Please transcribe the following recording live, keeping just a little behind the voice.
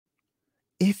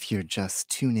If you're just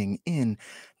tuning in,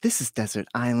 this is Desert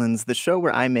Islands, the show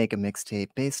where I make a mixtape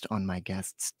based on my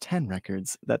guests' 10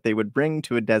 records that they would bring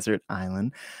to a desert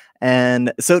island.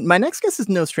 And so my next guest is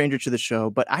no stranger to the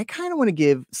show, but I kind of want to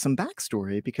give some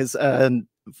backstory because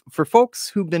for folks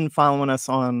who've been following us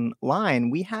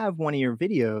online, we have one of your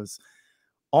videos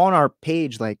on our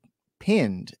page, like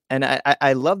pinned. And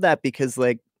I love that because,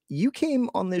 like, you came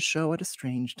on this show at a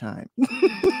strange time.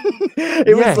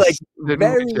 It was like Yes, didn't we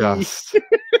very just?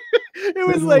 it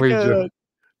was Didn't like we just? a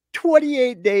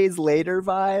 28 days later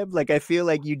vibe. Like, I feel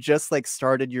like you just like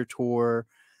started your tour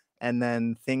and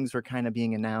then things were kind of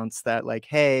being announced that, like,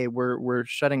 hey, we're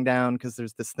shutting down because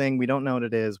there's this thing. We don't know what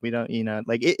it is. We don't,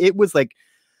 like it was like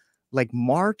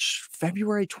March,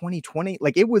 February 2020.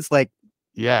 Like it was like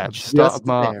Yeah, just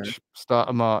there. start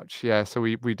of March. Yeah, so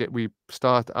we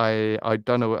start. I'd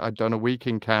done a week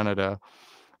in Canada,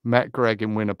 met Greg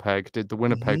in Winnipeg, did the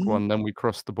Winnipeg Mhm. one, then we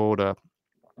crossed the border,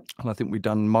 and I think we'd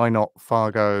done Minot,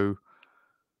 Fargo.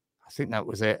 I think that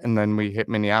was it, and then we hit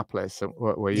Minneapolis,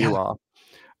 where Yeah, you are,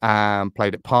 and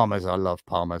played at Palmer's. I love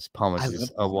Palmer's. I Palmer's love is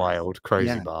a Palmer's. wild,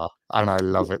 crazy Yeah. bar, and I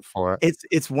love it for it.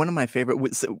 It's one of my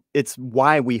favorite so it's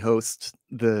why we host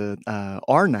the,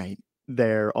 our night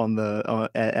there on the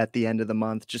at the end of the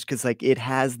month, just because, like, it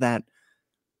has that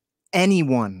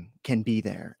anyone can be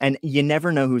there, and you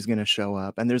never know who's gonna show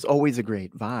up, and there's always a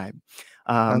great vibe.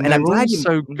 And And I'm they're all glad you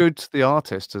so good to the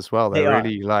artists as well. they They're are.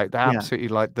 really like they're Yeah. absolutely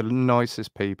like the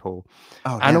nicest people.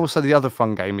 Oh, And yeah. also the other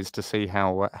fun game is to see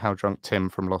how drunk Tim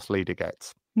from Lost Leader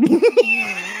gets.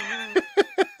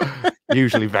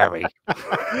 Usually very.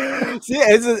 See,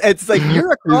 it's like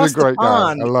you're He's a across the great guy. I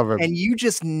pond, love him. and you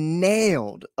just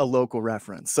nailed a local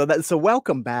reference. So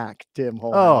welcome back, Tim Oh,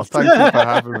 Holehouse. thank you for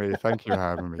having me. Thank you for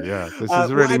having me. Yeah, this is Well,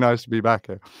 really nice to be back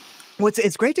here. well,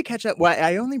 it's great to catch up. Well,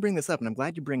 I only bring this up, and I'm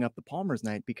glad you bring up the Palmer's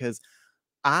night because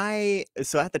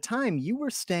so at the time you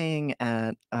were staying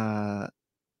at a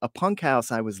punk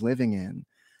house I was living in,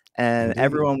 and Indeed.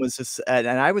 everyone was just and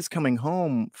I was coming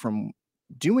home from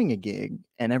doing a gig,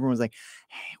 and everyone was like,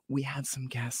 "Hey, we have some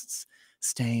guests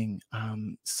staying,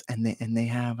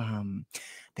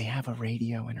 they have a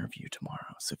radio interview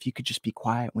tomorrow. So if you could just be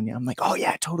quiet when you," I'm like, "Oh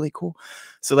yeah, totally cool."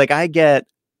 So like I get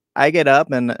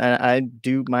up and I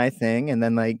do my thing and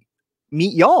then like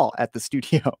meet y'all at the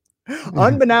studio.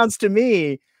 Unbeknownst to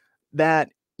me that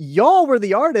y'all were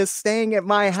the artists staying at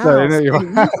my Staying house at your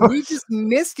and we house. just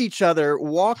missed each other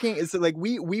walking. So like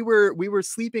we were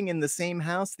sleeping in the same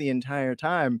house the entire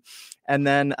time. And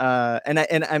then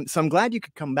I'm glad you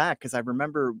could come back because I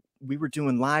remember we were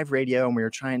doing live radio and we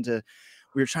were trying to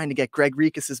get Greg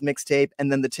Ricas's mixtape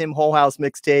and then the Tim Holehouse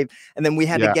mixtape, and then we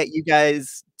had to Yeah. get you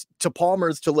guys to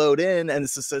Palmer's to load in, and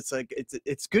it's like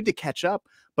it's good to catch up.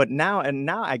 But now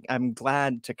I'm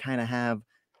glad to kind of have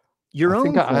your I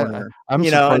think own corner, I'm and,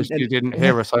 surprised and you didn't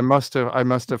hear us. I must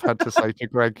have had to say to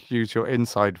Greg, use your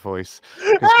inside voice,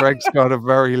 because Greg's got a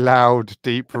very loud,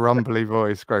 deep, rumbly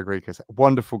voice. Greg Ricas,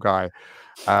 wonderful guy,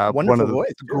 one wonderful of the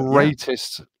voice too. Yeah.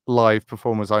 greatest live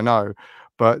performers I know.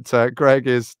 But Greg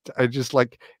is just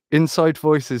like inside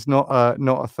voice is not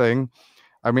a thing.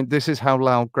 I mean, this is how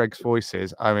loud Greg's voice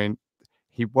is. I mean,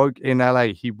 he woke in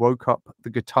LA. He woke up the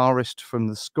guitarist from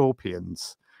the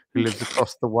Scorpions, who lives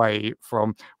across the way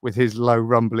from, with his low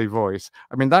rumbly voice.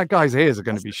 I mean, that guy's ears are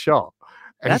going to be shot.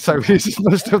 And That's so he impressive. just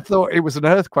must have thought it was an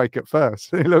earthquake at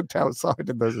first. He looked outside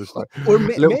and there's this like Or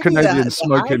little maybe Canadian the high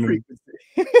smoking. And, frequency,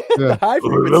 yeah. the high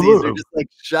frequencies are just like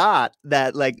shot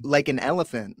that like an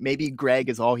elephant. Maybe Greg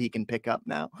is all he can pick up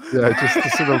now. Yeah, just the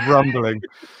sort of rumbling.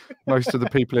 Most of the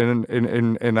people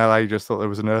in LA just thought there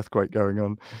was an earthquake going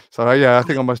on. So yeah, I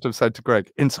think I must have said to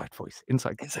Greg, inside voice,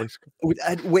 inside voice.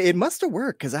 It must have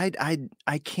worked because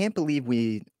I can't believe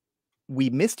we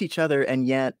missed each other and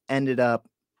yet ended up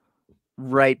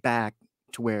right back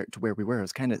to where we were. It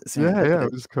was kind of Yeah, serendipitous.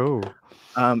 it was cool.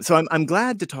 So I'm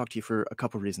glad to talk to you for a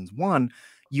couple reasons. One,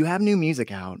 you have new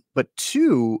music out, but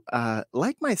two,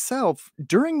 like myself,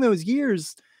 during those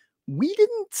years, we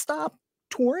didn't stop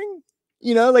touring.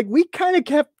 Like we kind of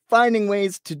kept finding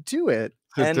ways to do it,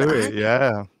 To and do I it,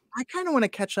 yeah. I kind of want to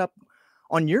catch up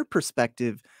on your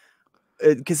perspective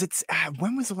because it's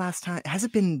when was the last time? Has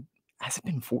it been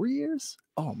 4 years?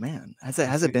 Oh man, has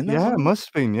it been that Yeah, it long? must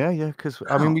have been, yeah, because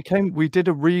I mean, Wow. we did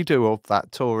a redo of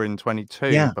that tour in 22,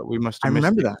 Yeah, but we must I have missed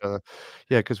remember each that. other.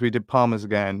 Yeah, because we did Palmer's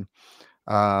again.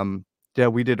 Um, yeah,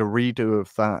 we did a redo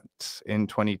of that in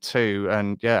 22,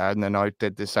 and yeah, and then I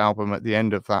did this album at the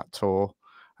end of that tour,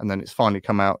 and then it's finally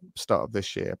come out start of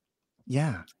this year.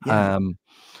 Yeah, yeah. Um,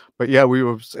 but yeah,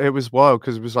 it was wild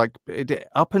because it was like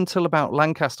up until about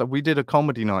Lancaster, we did a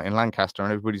comedy night in Lancaster,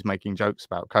 and everybody's making jokes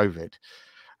about COVID.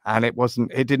 and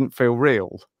it didn't feel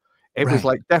real. It was, Right.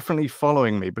 like, definitely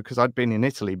following me because I'd been in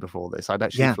Italy before this. I'd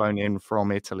actually Yeah. flown in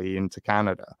from Italy into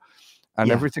Canada, and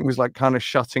Yeah. everything was, like, kinda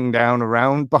shutting down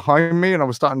around behind me, and I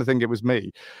was starting to think it was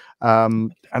me.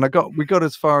 And we got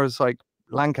as far as, like,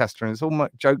 Lancaster, and it's all my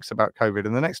jokes about COVID,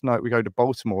 and the next night we go to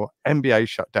Baltimore, NBA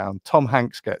shut down, Tom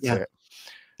Hanks gets Yeah. it.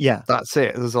 Yeah. That's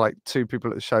it. There's, like, 2 people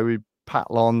at the show. We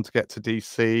paddle on to get to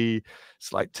DC.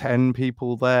 It's, like, 10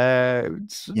 people there.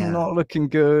 It's Yeah. not looking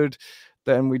good.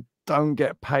 Then we don't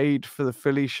get paid for the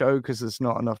Philly show because there's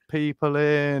not enough people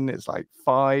in. It's, like,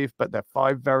 5, but they're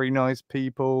 5 very nice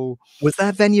people. Was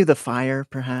that venue the Fire,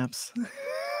 perhaps?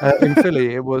 In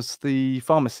Philly, it was the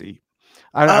Pharmacy.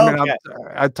 I mean, Okay.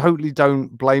 I totally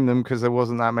don't blame them because there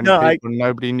wasn't that many No, people and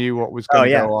nobody knew what was oh, gonna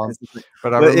yeah. go on. This is like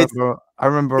But well, I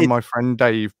remember it's my friend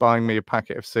Dave buying me a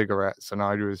packet of cigarettes, and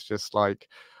I was just, like,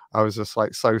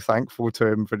 so thankful to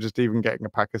him for just even getting a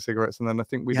pack of cigarettes, and then I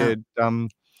think we yeah. did,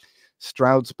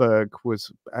 Stroudsburg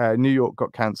was New York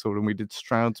got cancelled, and we did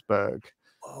Stroudsburg.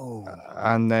 Oh,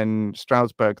 And then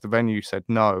Stroudsburg, the venue said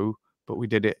no, but we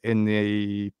did it in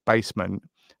the basement.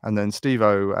 And then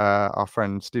Steve-O, our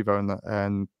friend Steve-O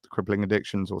and Crippling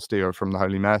Addictions, or Steve from the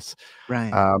Holy Mess,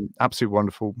 right. absolutely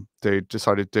wonderful dude,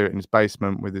 decided to do it in his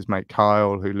basement with his mate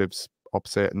Kyle, who lives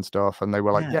opposite and stuff. And they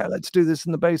were like, Yeah. "Yeah, let's do this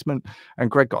in the basement." And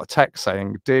Greg got a text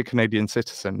saying, "Dear Canadian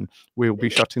citizen, we'll be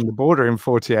shutting the border in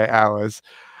 48 hours."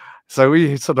 So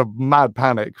we sort of mad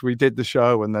panic. We did the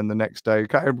show, and then the next day,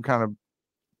 kind of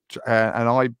and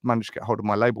I managed to get hold of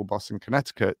my label boss in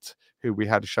Connecticut, who we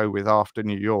had a show with after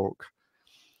New York.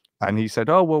 And he said,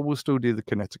 "Oh, well, we'll still do the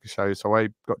Connecticut show." So I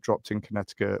got dropped in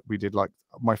Connecticut. We did like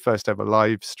my first ever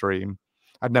live stream.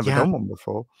 I'd never Yeah. done one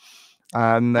before.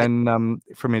 And I then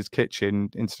from his kitchen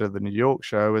instead of the New York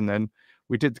show. And then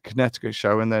we did the Connecticut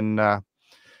show. And then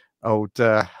old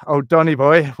Donny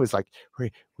boy was like,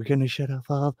 we're going to shut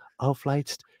off all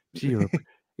flights to Europe,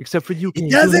 except for It UK.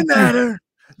 doesn't matter.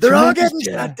 They're all Tremendous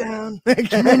getting shut job. down.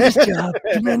 Tremendous job,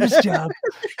 tremendous job.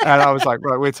 And I was like,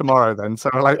 "Right, we're tomorrow then." So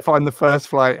I, like, find the first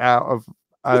flight out of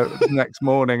next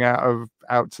morning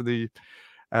out to the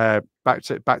back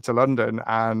to London,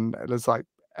 and it was like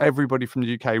everybody from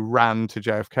the UK ran to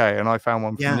JFK, and I found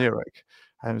one from Yeah. Newark,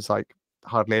 and it was like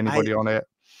hardly I anybody on it.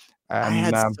 I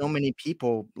And had so many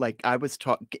people, like, I was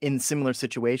talk in similar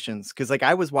situations because like,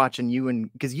 I was watching you and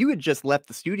because you had just left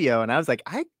the studio, and I was like,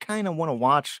 "I kinda wanna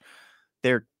watch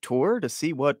their tour to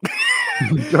see what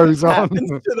goes on. happens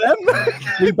to them."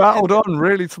 We battled on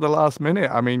really to the last minute.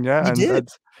 I mean, yeah, You and did?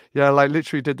 that's yeah, like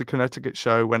literally did the Connecticut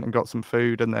show, went and got some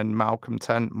food, and then Malcolm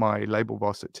Tent, my label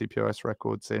boss at TPOS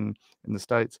Records in the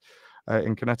States,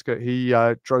 in Connecticut, he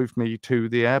drove me to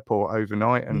the airport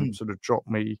overnight and Mm, sort of dropped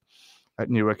me at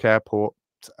Newark Airport.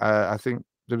 I think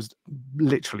there was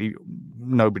literally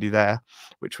nobody there,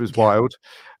 which was yeah. wild.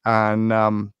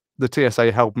 And the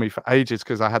TSA held me for ages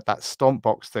because I had that stomp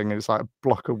box thing. It's like a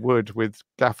block of wood with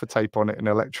gaffer tape on it and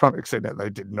electronics in it. They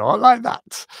did not like that.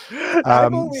 S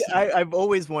I've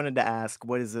always wanted to ask,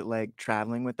 what is it like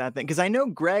traveling with that thing? Because I know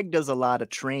Greg does a lot of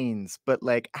trains, but,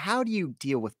 like, how do you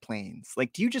deal with planes?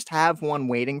 Like, do you just have one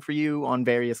waiting for you on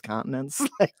various continents?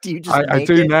 Like, do you just I make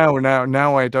do it?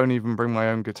 now I don't even bring my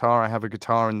own guitar. I have a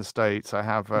guitar in the States. I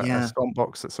have a Yeah. stomp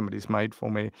box that somebody's made for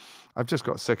me. I've just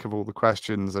got sick of all the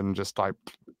questions and just like,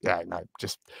 yeah, no,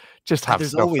 just have There's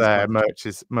stuff always there. work.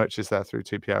 Merch is there through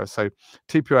TPOS. So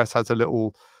TPOS has a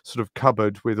little sort of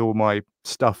cupboard with all my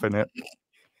stuff in it.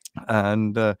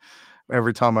 And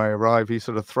every time I arrive, he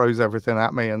sort of throws everything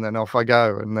at me, and then off I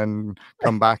go, and then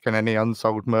come back, and any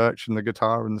unsold merch and the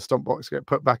guitar and the stomp box get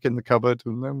put back in the cupboard,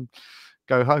 and then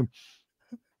go home.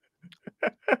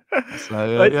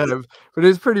 So, But yeah, but it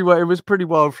was pretty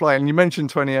wild flight, and you mentioned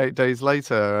 28 days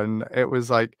later, and it was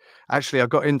like actually, I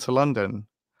got into London,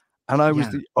 and I was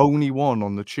yeah, the only one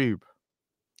on the tube.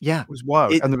 yeah. It was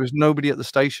wild, It and there was nobody at the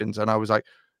stations, and I was like,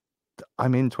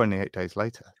 "I'm in 28 days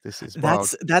later. This is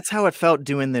wild." that's how it felt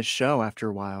doing this show after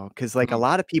a while. Because like, a Mm.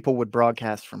 lot of people would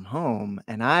broadcast from home,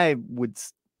 and I would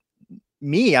s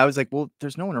me, I was like, "Well,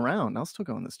 there's no one around. I'll still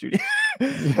go in the studio."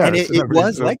 And Yeah, so it nobody's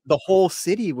was like the whole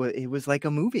city it was like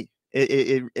a movie.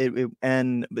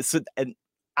 And so and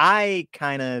I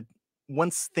kinda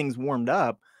once things warmed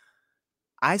up,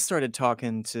 I started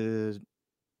talking to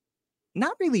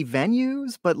not really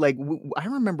venues, but, like, I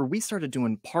remember we started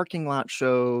doing parking lot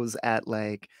shows at,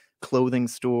 like, clothing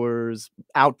stores,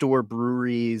 outdoor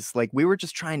breweries, like, we were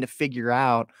just trying to figure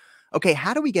out, "Okay,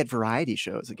 how do we get variety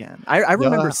shows again?" I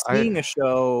remember yeah, I seeing a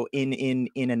show in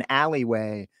an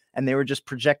alleyway, and they were just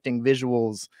projecting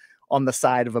visuals on the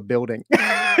side of a building,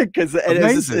 'cause and it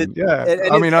was just amazing, yeah. and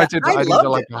I it mean, I I did, loved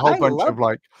like, it, a whole I bunch of, loved it.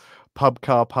 like, pub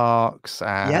car parks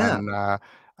Yeah,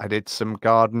 I did some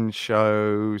garden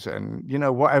shows and, you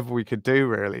know, whatever we could do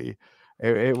really.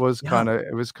 It was Yeah,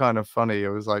 kind of funny. It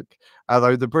was like,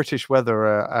 although the British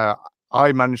weather,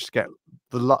 I managed to get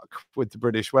the luck with the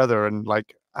British weather and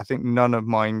like, I think none of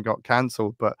mine got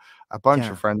cancelled, but a bunch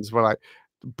of yeah, friends were like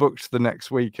booked the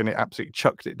next week and it absolutely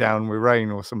chucked it down with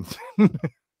rain or something.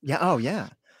 yeah, oh, yeah.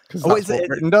 'Cause Oh, that's it's what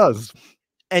Britain does.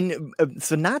 and,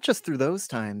 so not just through those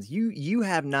times, you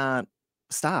have not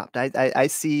stopped. I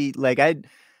see, like,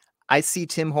 I see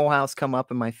Tim Holehouse come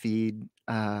up in my feed,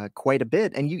 quite a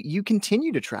bit, and you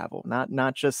continue to travel, not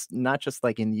just,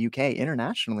 like, in the UK,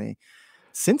 internationally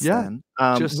since Yeah, then.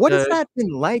 just, What has that been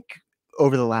like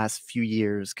over the last few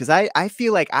years? 'Cause I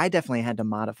feel like I definitely had to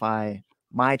modify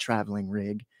my traveling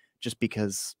rig just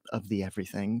because of the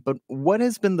everything, but what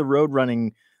has been the road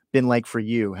running been like for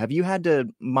you? Have you had to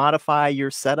modify your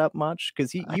setup much?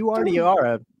 'Cause I you already don't are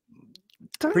a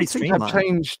pretty don't think I've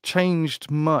streamlined.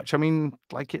 changed much. I mean,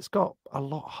 like, it's got a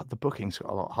lot the booking's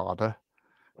got a lot harder.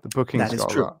 The That booking's is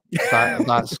got a true. lot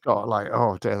that's got, like,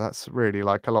 oh dear, that's really,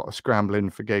 like, a lot of scrambling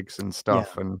for gigs and Yeah,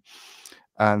 stuff and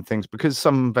things because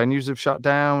some venues have shut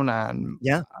down and,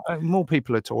 yeah. more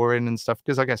people are touring and stuff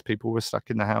because I guess people were stuck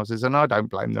in the houses, and I don't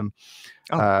blame them.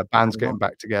 Oh, not Bands at all. getting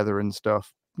back together and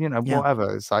stuff, you know, Yeah.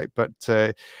 whatever. It's like, but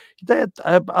the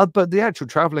actual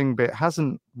traveling bit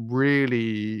hasn't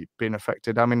really been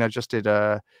affected. I mean, I just did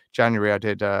January. I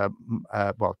did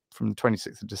well from the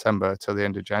 26th of December till the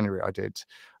end of January. I did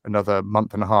another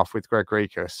month and a half with Greg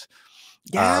Rekus.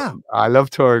 Yeah, I love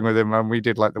touring with him, and we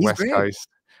did like the he's great.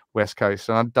 West Coast,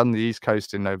 and I've done the East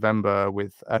Coast in November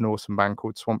with an awesome band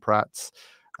called Swamp Rats.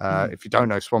 Mm, If you don't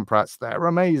know Swamp Rats, they're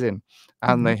amazing,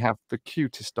 and mhm. they have the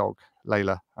cutest dog,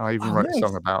 Layla. I even Oh, wrote a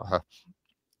song nice. about her,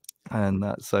 and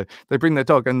so they bring their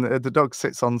dog, and the dog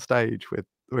sits on stage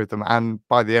with them, and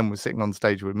by the end was sitting on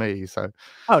stage with me. So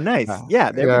Oh, nice.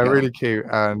 Yeah, there we yeah, go. really cute,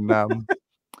 and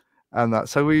that.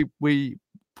 So we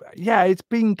yeah, it's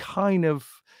been kind of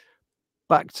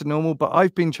back to normal, but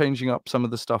I've been changing up some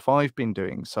of the stuff I've been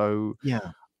doing. So Yeah,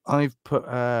 I've put,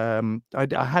 I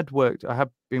have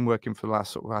been working for the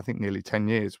last sort of, I think, nearly 10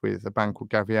 years with a band called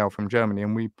Gaviel from Germany,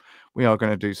 and we are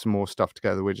gonna do some more stuff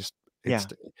together. We're just it's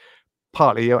yeah.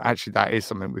 partly actually, that is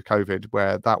something with COVID,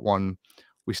 where that one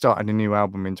we started a new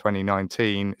album in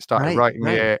 2019, started Right, writing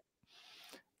right. it,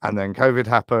 and then COVID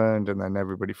happened, and then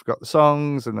everybody forgot the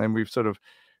songs, and then we've sort of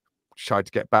tried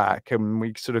to get back, and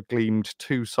we sort of gleaned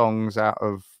 2 songs out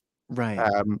of Right.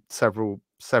 several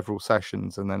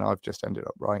sessions, and then I've just ended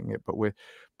up writing it, but we're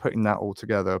putting that all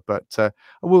together. But I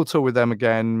will tour with them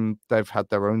again. They've had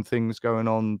their own things going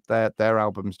on. Their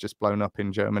album's just blown up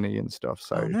in Germany and stuff.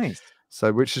 Oh, nice.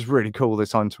 So which is really cool. They're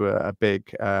signed to a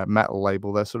big metal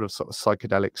label. They're sort of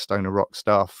psychedelic stoner rock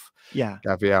stuff. Yeah,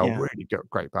 Gaviel, yeah. really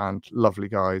great band, lovely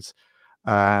guys.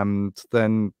 And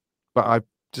then, but I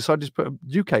decided to put a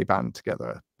UK band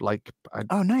together. Like I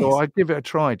Oh, thought nice. I'd give it a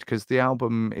try because the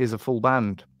album is a full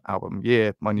band album.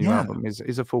 Yeah, my new Yeah, album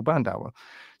is a full band album.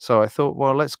 So I thought,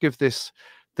 well, let's give this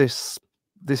this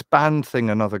band thing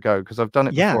another go because I've done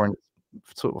it yeah, before and it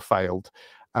sort of failed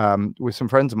with some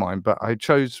friends of mine. But I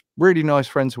chose really nice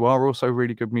friends who are also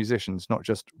really good musicians, not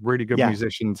just really good yeah.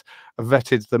 musicians. I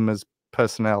vetted them as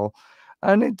personnel,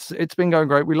 and it's been going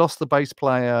great. We lost the bass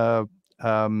player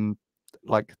um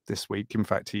like this week. In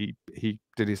fact, he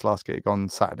did his last gig on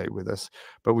Saturday with us,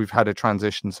 but we've had a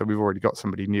transition, so we've already got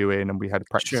somebody new in, and we had a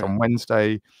practice Sure. on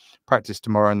Wednesday, practice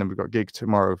tomorrow, and then we've got a gig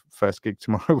tomorrow, first gig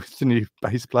tomorrow with the new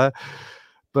bass player.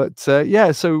 But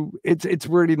yeah, so it's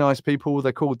really nice people.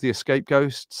 They're called the Escape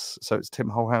Ghosts, so it's Tim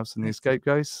Holehouse and the Nice, Escape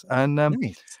Ghosts, and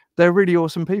nice. they're really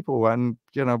awesome people. And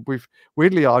you know, we've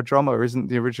weirdly our drummer isn't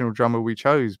the original drummer we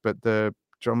chose, but the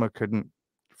drummer couldn't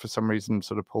for some reason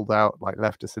sort of pulled out, like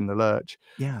left us in the lurch,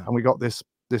 Yeah. and we got this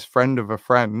friend of a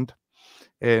friend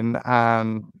in,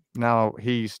 and now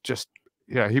he's just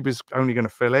he was only going to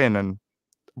fill in, and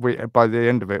we by the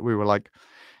end of it we were like,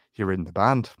 "You're in the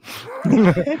band,"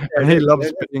 and he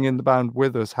loves being in the band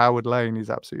with us. Howard Lane, he's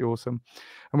absolutely awesome,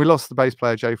 and we lost the bass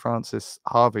player Jay Francis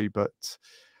Harvey, but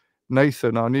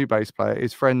Nathan, our new bass player,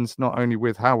 is friends not only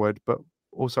with Howard but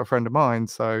also a friend of mine.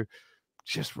 So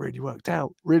just really worked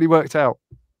out. Really worked out.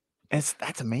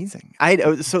 That's amazing.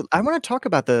 So I wanna talk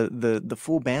about the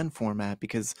full band format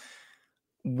because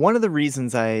one of the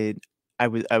reasons I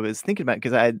was thinking about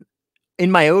because I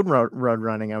in my own road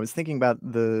running, I was thinking about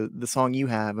the song you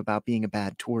have about being a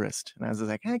bad tourist, and I was just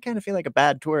like, "I kinda feel like a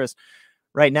bad tourist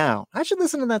right now. I should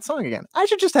listen to that song again. I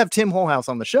should just have Tim Holehouse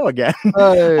on the show again."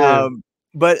 Hey.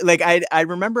 But, like, I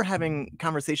remember having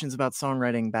conversations about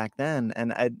songwriting back then,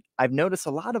 and I've noticed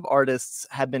a lot of artists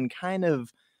have been kind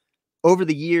of over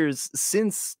the years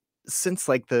since since,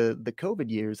 like, the COVID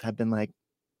years have been, like,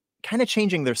 kinda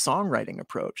changing their songwriting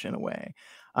approach in a way.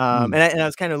 Mm. And I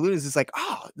was kinda alluding, it's like,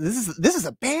 "Oh, this is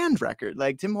a band record."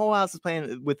 Like, Tim Holehouse is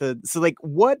playing with a so, like,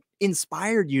 what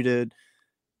inspired you to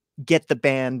get the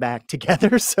band back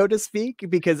together, so to speak?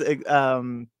 Because,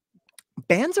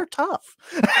 bands are tough.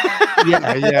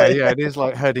 Yeah, yeah, yeah, it is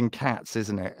like herding cats,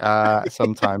 isn't it?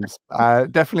 Sometimes.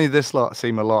 Definitely this lot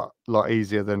seem a lot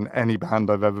easier than any band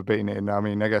I've ever been in. I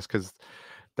mean, I guess because 'cause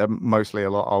they're mostly a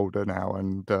lot older now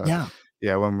and, Yeah.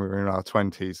 yeah, when we were in our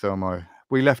 20s,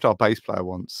 we left our bass player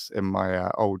once in my,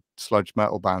 old sludge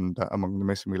metal band, Among the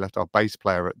Missing. We left our bass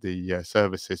player at the,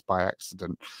 services by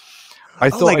accident. I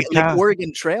Oh, thought like I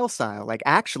Oregon Trail style, like,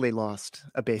 actually lost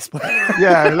a bass player.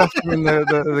 Yeah, I left him in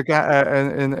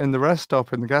the rest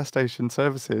stop in the gas station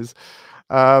services.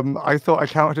 I thought I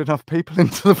counted enough people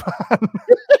into the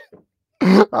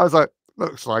van. I was like,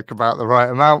 "Looks like about the right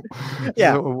amount."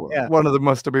 Yeah, So yeah. one of them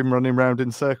must have been running round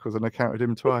in circles, and I counted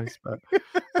him twice.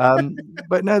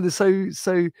 But no,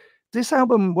 this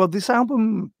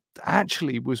album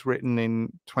actually was written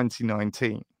in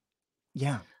 2019.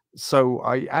 Yeah. So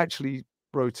I actually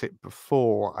wrote it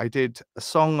before. I did a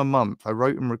song a month. I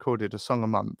wrote and recorded a song a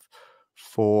month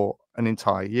for an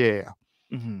entire year,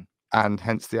 Mhm. and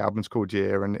hence the album's called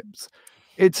Year. And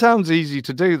it sounds easy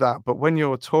to do that, but when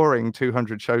you're touring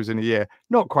 200 shows in a year,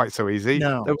 not quite so easy.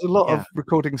 No. There was a lot Yeah. of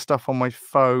recording stuff on my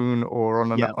phone or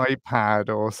on an Yeah. iPad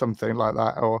or something like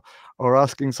that, or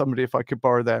asking somebody if I could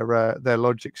borrow their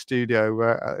Logic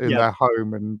Studio in Yeah. their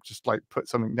home and just like put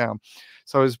something down.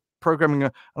 So I was programming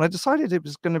and I decided it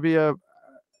was going to be a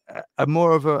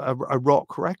more of a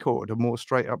rock record, a more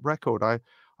straight up record. I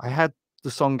had the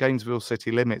song Gainesville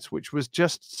City Limits, which was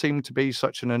just seemed to be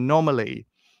such an anomaly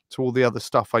to all the other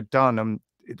stuff I'd done, and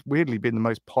it's weirdly been the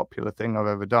most popular thing I've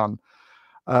ever done.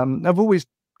 I've always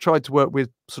tried to work with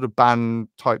sort of band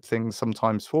type things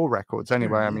sometimes for records Sure,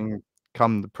 anyway. I yeah. mean,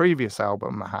 come the previous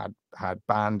album had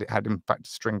band, it had in fact a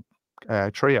string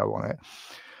trio on it.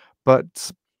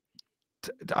 But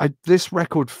this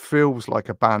record feels like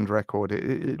a band record.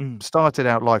 It Mm. started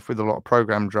out life with a lot of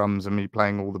programmed drums and me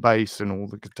playing all the bass and all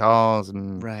the guitars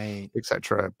and Right.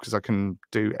 etc. Because I can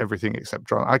do everything except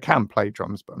drum. I can play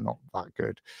drums, but I'm not that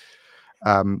good.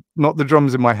 Not the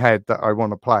drums in my head that I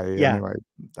want to play Yeah. anyway.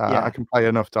 I Yeah. can play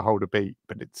enough to hold a beat,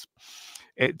 but I'm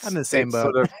in the same it's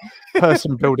boat. sort of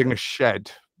person building a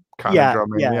shed kind of Yeah,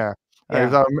 drumming. yeah, Yeah,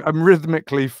 yeah, I'm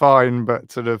rhythmically fine,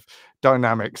 but sort of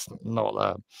dynamics not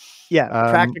yeah, there.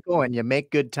 practical and you make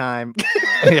good time.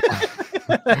 Yeah.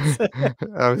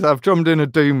 That's I've drummed in a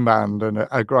doom band and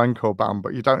a grindcore band,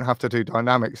 but you don't have to do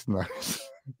dynamics in those.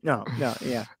 no, no,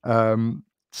 yeah. Um,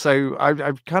 so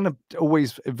I've kind of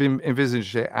always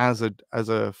envisaged it as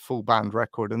a full band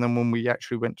record, and then when we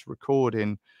actually went to record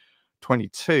in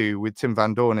 22 with Tim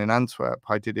Van Dorn in Antwerp,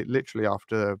 I did it literally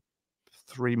after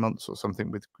 3 months or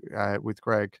something with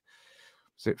Greg.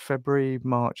 Was it February,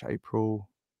 March, April?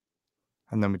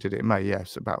 And then we did it in May.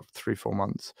 Yes, about 3, 4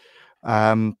 months.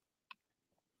 Um,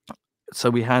 so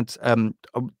we had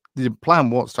the plan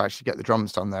was to actually get the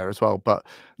drums done there as well, but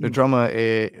the Mm. drummer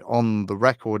on the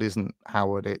record isn't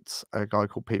Howard, it's a guy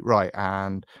called Pete Wright,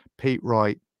 and Pete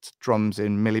Wright drums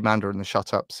in Millie Mander and the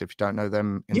Shut Ups. If you don't know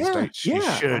them in the Yeah, States, you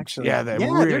yeah, should. actually. Yeah, they're Yeah,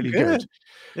 they're really good. good.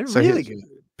 They're So really good.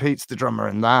 Pete's the drummer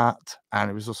in that, and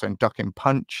he was also in Ducking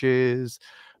Punches,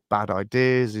 Bad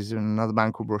Ideas. He's in another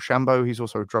band called Rochambeau. He's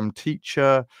also a drum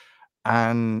teacher,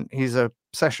 and he's a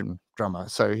session drummer,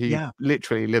 so he Yeah.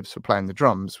 literally lives for playing the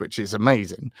drums, which is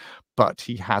amazing, but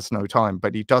he has no time.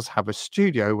 But he does have a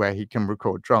studio where he can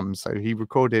record drums, so he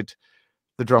recorded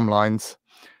the drum lines,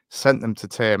 sent them to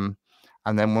Tim,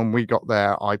 and then when we got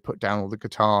there, I put down all the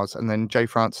guitars, and then Jay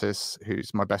Francis,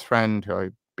 who's my best friend, who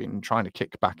I've been trying to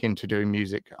kick back into doing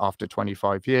music after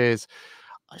 25 years,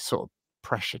 I sort of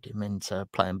pressured him into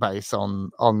playing bass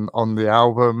on the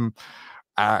album,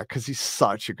 because he's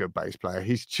such a good bass player.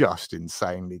 He's just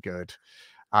insanely good.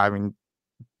 I mean,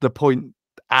 the point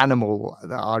Animal,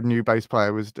 that our new bass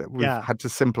player was, we've Yeah. had to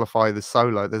simplify the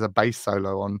solo. There's a bass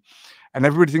solo on, and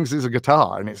everybody thinks it's a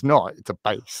guitar, and it's not. It's a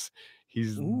bass.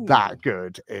 He's Ooh, that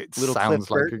good. It little Cliff sounds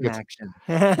like a Burton guitar. action.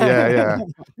 Yeah, yeah.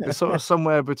 It's sort of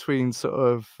somewhere between sort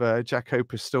of Jaco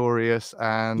Pastorius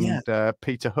Yeah. and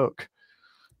Peter Hook.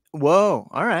 Whoa,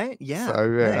 alright, yeah,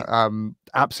 So yeah, nice.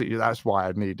 absolutely. That's why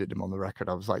I needed him on the record.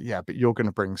 I was like, yeah, but you're going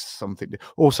to bring something.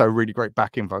 Also, a really great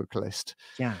backing vocalist.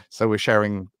 Yeah. So we're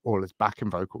sharing all his backing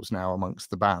vocals now amongst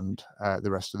the band, the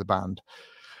rest of the band.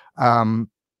 Um,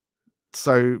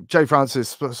 so Jay Francis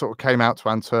sort of came out to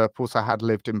Antwerp. Also had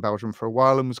lived in Belgium for a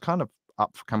while and was kind of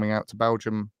up for coming out to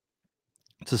Belgium.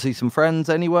 to see some friends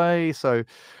anyway. So,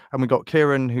 and we got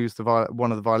Kieran, who's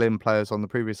one of the violin players on the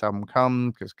previous album,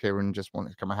 come because Kieran just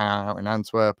wanted to come hang out in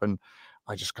Antwerp, and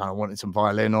I just kind of wanted some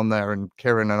violin on there. And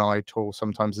Kieran and I tour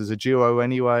sometimes as a duo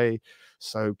anyway.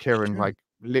 So Kieran, Sure. like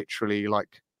literally,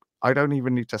 like I don't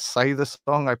even need to say the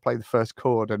song. I play the first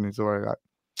chord, and he's already like,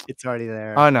 It's already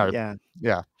there. I know, Yeah.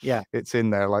 yeah, Yeah. it's in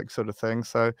there, like sort of thing.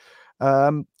 So,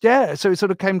 yeah, so it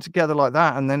sort of came together like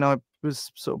that, and then I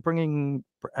was sort of bringing,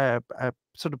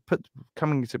 sort of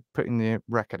coming to putting the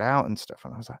record out and stuff,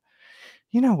 and I was like,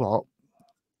 you know what,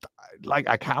 like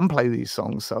I can play these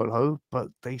songs solo, but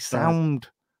they But sound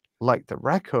like the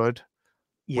record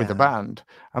with a yeah. band,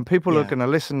 and people are Yeah. gonna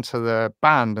listen to the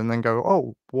band and then go,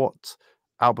 "Oh, what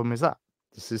album is that?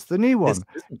 This is the new This one.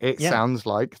 this It yeah. sounds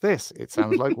like this. It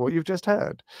sounds like what you've just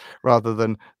heard," rather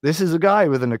than, "This is a guy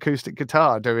with an acoustic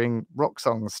guitar doing rock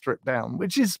songs stripped down,"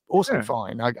 which is also Sure.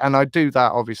 fine. I do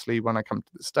that obviously when I come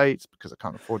to the States because I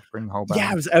can't afford to bring the whole Yeah, I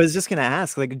band. was I was just gonna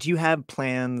ask, like, do you have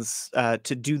plans,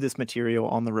 to do this material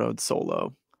on the road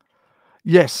solo?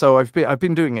 Yes, so I've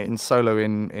been doing it in solo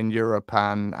in Europe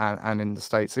and in the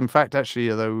States. In fact,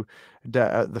 actually, although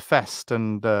at the fest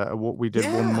and what we did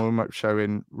one Yeah. warm-up show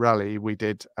in Raleigh, we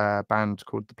did a band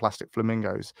called the Plastic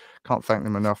Flamingos. Can't thank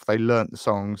them enough. They learnt the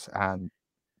songs and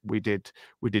we did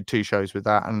we did 2 shows with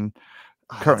that, and Oh,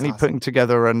 that's currently awesome. putting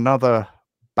together another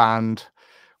band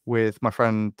with my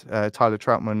friend, Tyler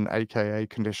Troutman, aka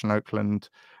Condition Oakland,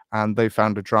 and they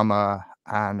found a drummer,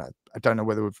 and I don't know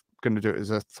whether we're gonna do it as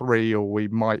a 3 or we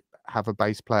might have a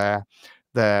bass player.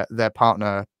 Their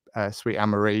partner, Sweet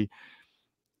Anne-Marie,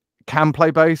 can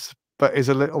play bass, but is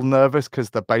a little nervous because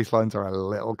the bass lines are a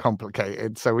little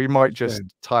complicated, so we might Sure. just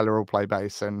Tyler will play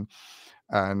bass and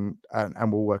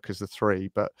we'll work as the 3,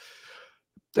 but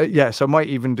yeah, so I might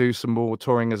even do some more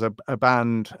touring as a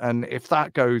band, and if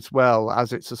that goes well,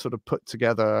 as it's a sort of put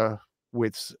together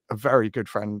with a very good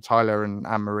friend, Tyler and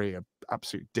Anne-Marie are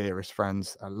absolute dearest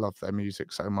friends. I love their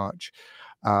music so much.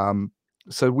 Um,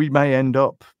 so we may end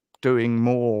up doing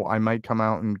more. I may come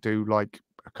out and do like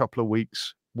a couple of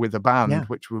weeks with a band, Yeah.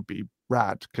 which would be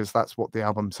rad because that's what the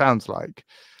album sounds like.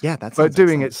 Yeah, that But sounds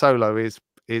doing excellent. it solo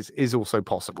is also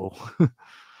possible.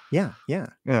 Yeah, yeah.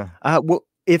 Yeah. Well,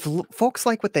 if folks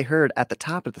like what they heard at the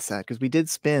top of the set, because we did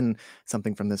spin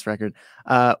something from this record,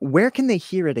 where can they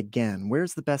hear it again?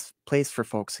 Where's the best place for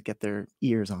folks to get their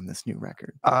ears on this new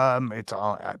record? It's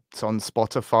on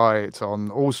Spotify, it's on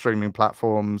all streaming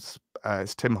platforms.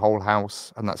 It's Tim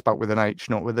Holehouse, and that's spelled with an H,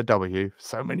 not with a W.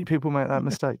 So many people make that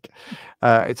mistake.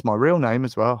 It's my real name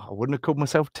as well. I wouldn't have called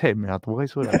myself Tim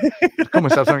otherwise, would I? I'd call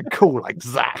myself something cool like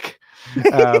Zach.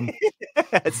 Um,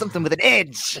 It's something with an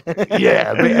edge.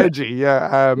 yeah, a bit edgy.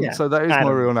 Yeah. Yeah, So that is I my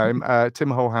don't real know. name, Tim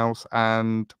Holehouse,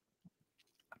 and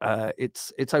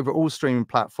it's over all streaming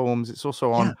platforms. It's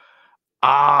also Yeah.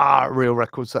 on Real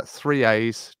Records. That's 3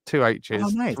 A's, 2 Oh,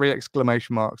 H's, nice. 3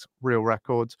 exclamation marks, Real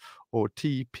Records, or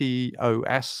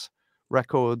TPOS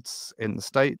Records in the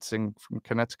States, from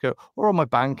Connecticut, or on my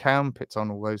Bandcamp. It's on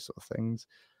all those sort of things.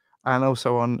 And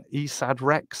also on ESAD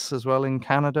Rex as well in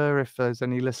Canada, if there's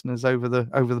any listeners over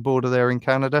the border there in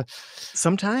Canada.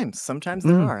 Sometimes there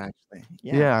Mm, are actually.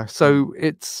 Yeah. yeah, Um, so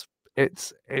it's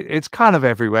kind of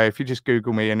everywhere. If you just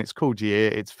Google me and it's called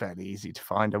Year, it's fairly easy to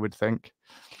find, I would think.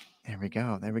 there we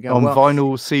go, there we go. On Well,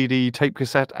 vinyl, CD, tape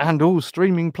cassette, and all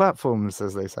streaming platforms,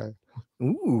 as they say.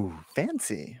 ooh,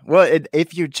 fancy. Well,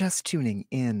 if you're just tuning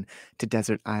in to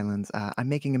Desert Islands, I'm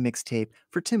making a mixtape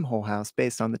for Tim Holehouse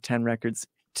based on the 10 records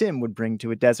Tim would bring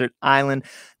to a desert island.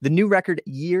 The new record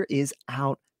Year is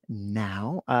out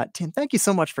now. Tim, thank you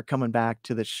so much for coming back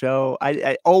to the show.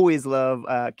 I always love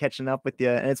catching up with you,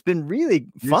 and it's been really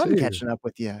You fun too. catching up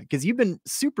with you because you've been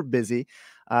super busy.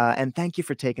 And thank you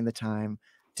for taking the time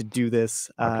to do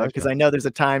this My because pleasure. I know there's a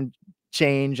time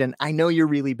change and I know you're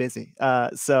really busy.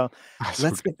 So That's all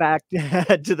let's good. get back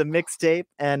to the mixtape,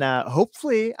 and,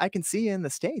 hopefully, I can see you in the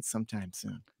States sometime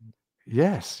soon.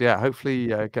 Yes, yeah, hopefully,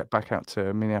 get back out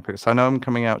to Minneapolis. I know I'm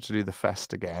coming out to do the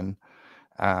fest again.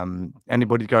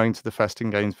 Anybody going to the fest in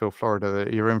Gainesville, Florida,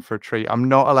 you're in for a treat. I'm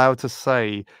not allowed to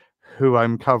say who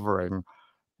I'm covering,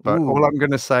 but all Ooh. I'm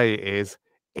gonna say is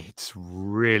it's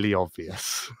really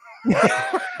obvious.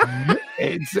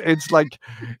 It's like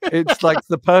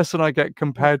the person I get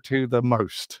compared to the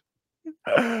most,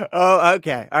 Oh,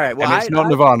 okay. Alright. Well, and it's I not I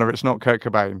Nirvana, it's not Kurt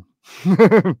Cobain.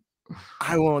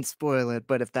 I won't spoil it,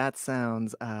 but if that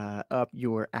sounds, up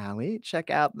your alley, check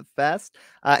out The Fest,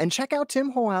 and check out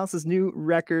Tim Holehouse's new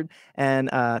record, and,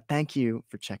 thank you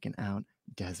for checking out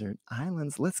Desert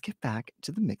Islands. Let's get back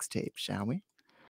to the mixtape, shall we?